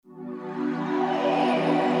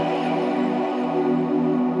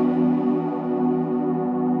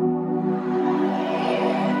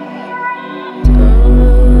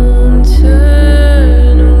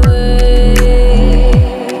turn away.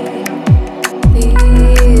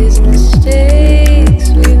 These mistakes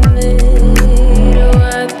we've made, oh,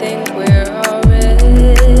 I think we're all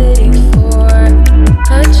ready for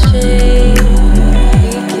a change.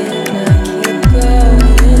 We cannot keep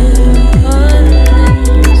going on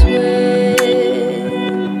this way.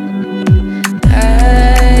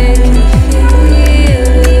 I can feel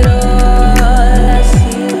it all. I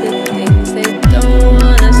see the things they don't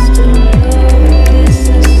want us to notice.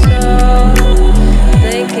 It's all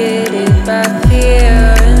blanketed by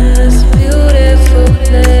fear in this beautiful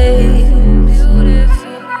place.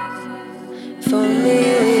 If only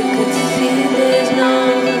we could see there's no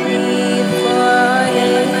need for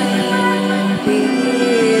hate.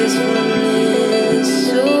 Peacefulness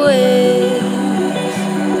awaits.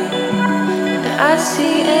 I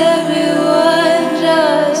see everyone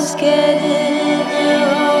just getting in their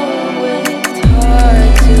own way. It's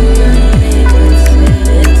hard to remain with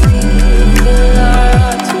sanity. Fill our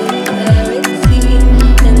hearts with clarity.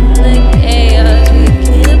 In the chaos we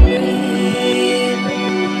can't breathe.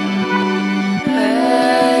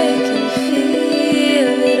 I can feel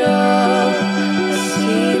it all. I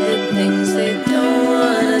see the things they don't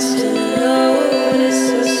want us to notice.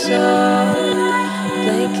 Us all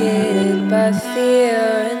blanketed by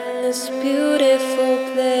fear in this beauty.